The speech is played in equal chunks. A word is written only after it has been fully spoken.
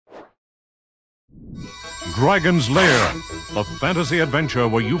Dragon's Lair, the fantasy adventure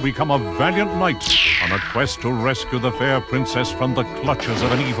where you become a valiant knight on a quest to rescue the fair princess from the clutches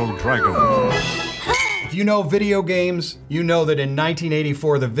of an evil dragon. If you know video games, you know that in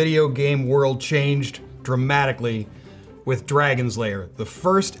 1984, the video game world changed dramatically with Dragon's Lair. The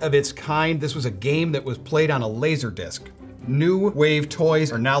first of its kind. This was a game that was played on a Laserdisc. New Wave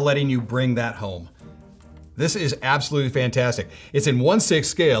Toys are now letting you bring that home. This is absolutely fantastic. It's in 1/6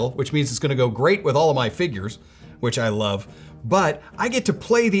 scale, which means it's gonna go great with all of my figures, which I love, but I get to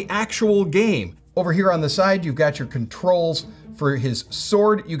play the actual game. Over here on the side, you've got your controls for his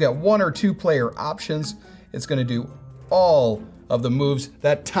sword. You got 1 or 2 player options. It's gonna do all of the moves.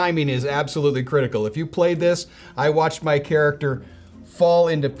 That timing is absolutely critical. If you played this, I watched my character fall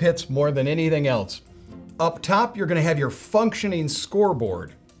into pits more than anything else. Up top, you're gonna have your functioning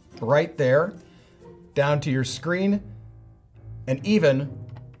scoreboard right there, down to your screen, and even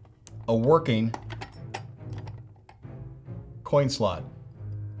a working coin slot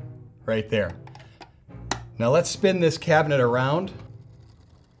right there. Now let's spin this cabinet around.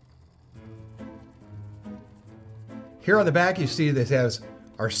 Here on the back, you see this has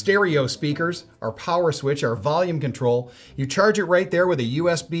our stereo speakers, our power switch, our volume control. You charge it right there with a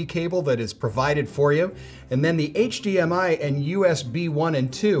USB cable that is provided for you, and then the HDMI and USB 1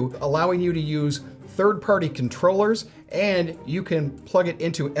 and 2, allowing you to use third-party controllers, and you can plug it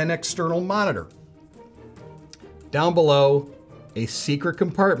into an external monitor. Down below, a secret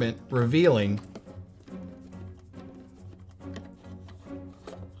compartment revealing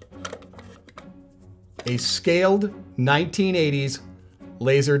a scaled 1980s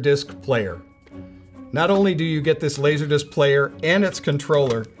Laserdisc player. Not only do you get this Laserdisc player and its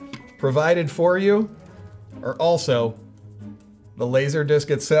controller provided for you, are also the Laserdisc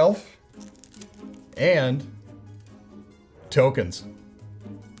itself and tokens.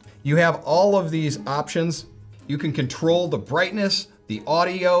 You have all of these options. You can control the brightness, the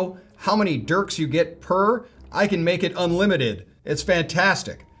audio, how many dirks you get per. I can make it unlimited. It's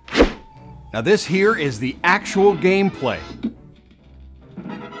fantastic. Now this here is the actual gameplay.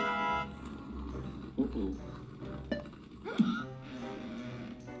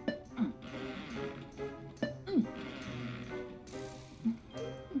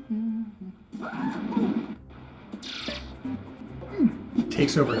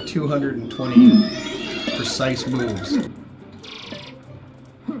 Takes over 220 precise moves.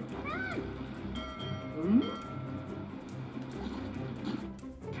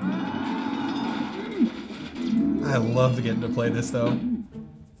 I love getting to play this though.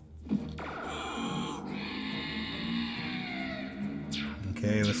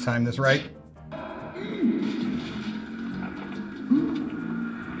 Okay, let's time this right.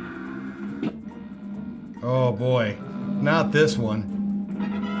 Oh boy, not this one.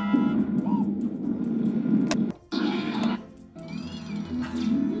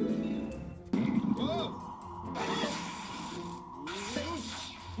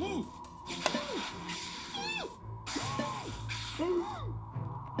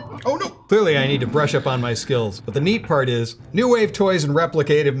 Oh no! Clearly I need to brush up on my skills, but the neat part is, New Wave Toys and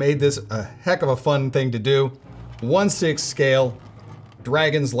RepliCade have made this a heck of a fun thing to do. 1/6 scale,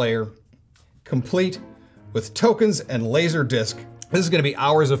 Dragon's Lair, complete with tokens and Laserdisc. This is gonna be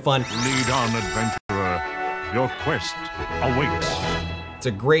hours of fun. Lead on, adventurer. Your quest awaits. It's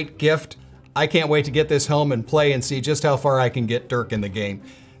a great gift. I can't wait to get this home and play and see just how far I can get Dirk in the game.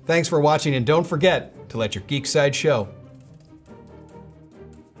 Thanks for watching, and don't forget to let your geek side show.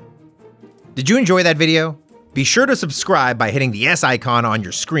 Did you enjoy that video? Be sure to subscribe by hitting the S icon on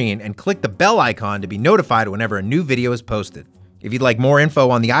your screen and click the bell icon to be notified whenever a new video is posted. If you'd like more info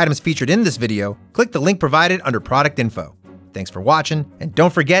on the items featured in this video, click the link provided under product info. Thanks for watching, and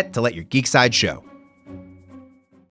don't forget to let your geek side show.